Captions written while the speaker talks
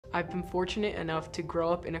I've been fortunate enough to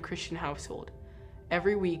grow up in a Christian household.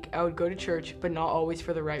 Every week, I would go to church, but not always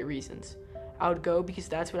for the right reasons. I would go because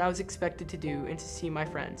that's what I was expected to do and to see my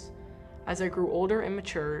friends. As I grew older and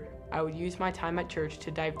mature, I would use my time at church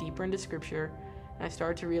to dive deeper into Scripture, and I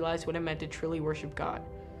started to realize what it meant to truly worship God.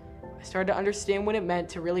 I started to understand what it meant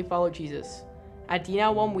to really follow Jesus. At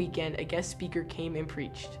DNOW one weekend, a guest speaker came and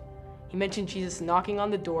preached. He mentioned Jesus knocking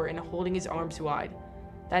on the door and holding his arms wide.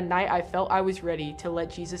 That night, I felt I was ready to let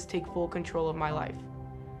Jesus take full control of my life.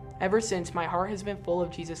 Ever since, my heart has been full of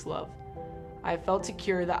Jesus' love. I have felt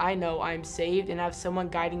secure that I know I am saved and have someone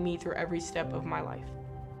guiding me through every step of my life.